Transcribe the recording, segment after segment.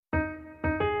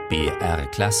BR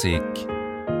Klassik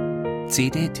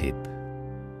CD-Tipp.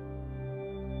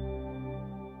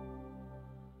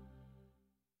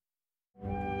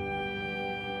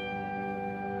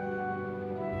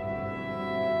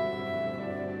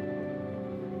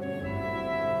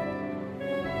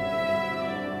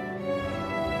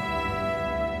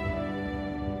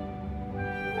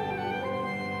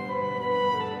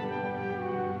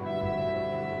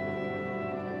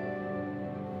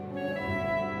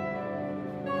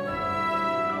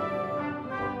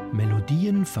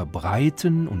 Melodien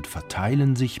verbreiten und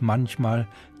verteilen sich manchmal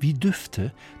wie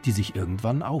Düfte, die sich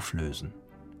irgendwann auflösen.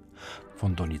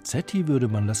 Von Donizetti würde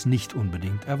man das nicht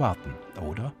unbedingt erwarten,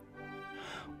 oder?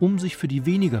 Um sich für die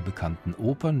weniger bekannten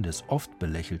Opern des oft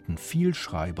belächelten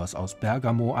Vielschreibers aus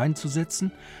Bergamo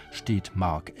einzusetzen, steht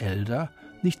Mark Elder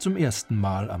nicht zum ersten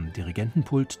Mal am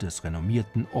Dirigentenpult des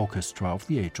renommierten Orchestra of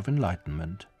the Age of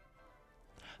Enlightenment.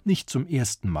 Nicht zum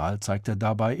ersten Mal zeigt er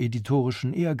dabei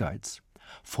editorischen Ehrgeiz.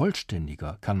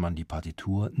 Vollständiger kann man die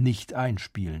Partitur nicht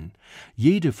einspielen.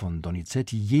 Jede von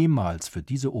Donizetti jemals für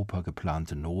diese Oper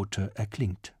geplante Note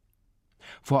erklingt.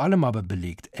 Vor allem aber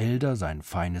belegt Elder sein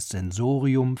feines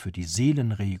Sensorium für die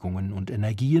Seelenregungen und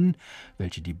Energien,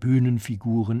 welche die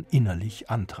Bühnenfiguren innerlich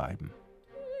antreiben.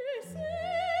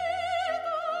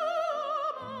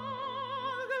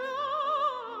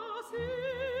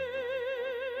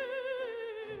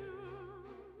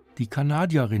 Die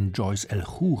Kanadierin Joyce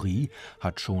El-Khoury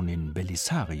hat schon in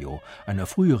Belisario, einer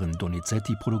früheren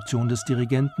Donizetti-Produktion des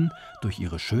Dirigenten, durch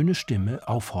ihre schöne Stimme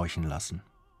aufhorchen lassen.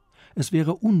 Es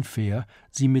wäre unfair,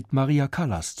 sie mit Maria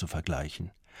Callas zu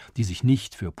vergleichen, die sich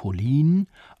nicht für Pauline,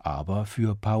 aber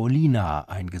für Paolina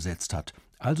eingesetzt hat,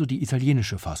 also die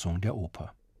italienische Fassung der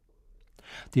Oper.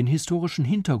 Den historischen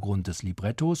Hintergrund des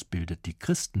Librettos bildet die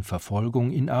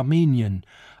Christenverfolgung in Armenien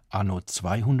anno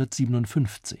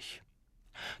 257.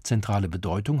 Zentrale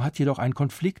Bedeutung hat jedoch ein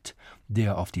Konflikt,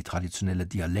 der auf die traditionelle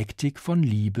Dialektik von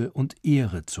Liebe und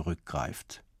Ehre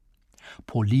zurückgreift.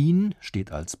 Pauline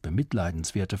steht als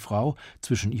bemitleidenswerte Frau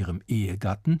zwischen ihrem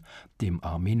Ehegatten, dem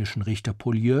armenischen Richter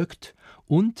Polyeukt,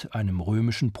 und einem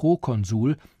römischen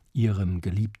Prokonsul, ihrem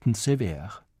geliebten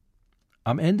Sever.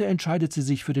 Am Ende entscheidet sie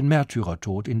sich für den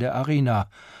Märtyrertod in der Arena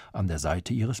an der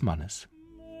Seite ihres Mannes.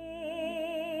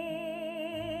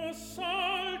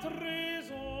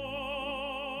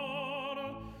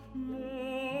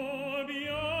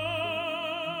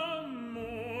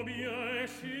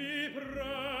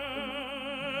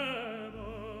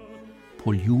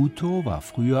 Poliuto war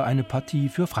früher eine Partie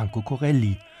für Franco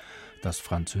Corelli. Das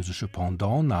französische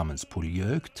Pendant namens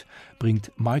Polyeukt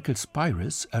bringt Michael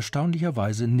Spyres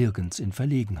erstaunlicherweise nirgends in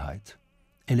Verlegenheit.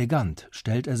 Elegant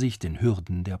stellt er sich den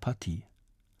Hürden der Partie.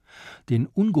 Den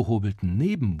ungehobelten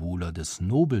Nebenbuhler des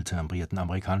nobel timbrierten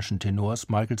amerikanischen Tenors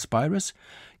Michael Spyres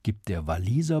gibt der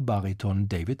Waliser Bariton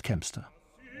David Kempster.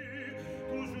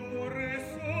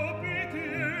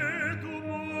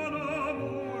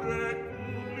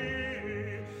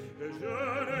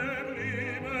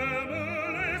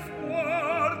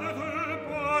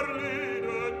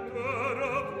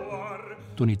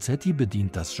 Donizetti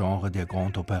bedient das Genre der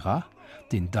Grand Opéra,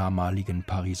 den damaligen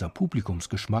Pariser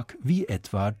Publikumsgeschmack, wie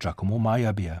etwa Giacomo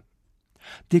Meyerbeer.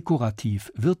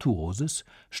 Dekorativ Virtuoses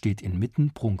steht inmitten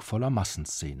prunkvoller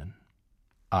Massenszenen.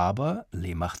 Aber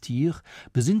Les Martyrs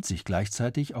besinnt sich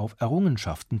gleichzeitig auf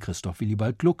Errungenschaften Christoph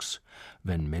Willibald Glucks,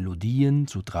 wenn Melodien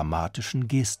zu dramatischen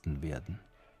Gesten werden.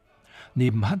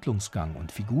 Neben Handlungsgang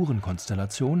und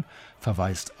Figurenkonstellation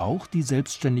verweist auch die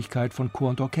Selbstständigkeit von Chor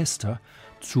und Orchester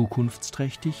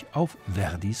zukunftsträchtig auf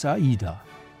Verdis Aida.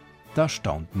 Da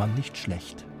staunt man nicht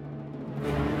schlecht.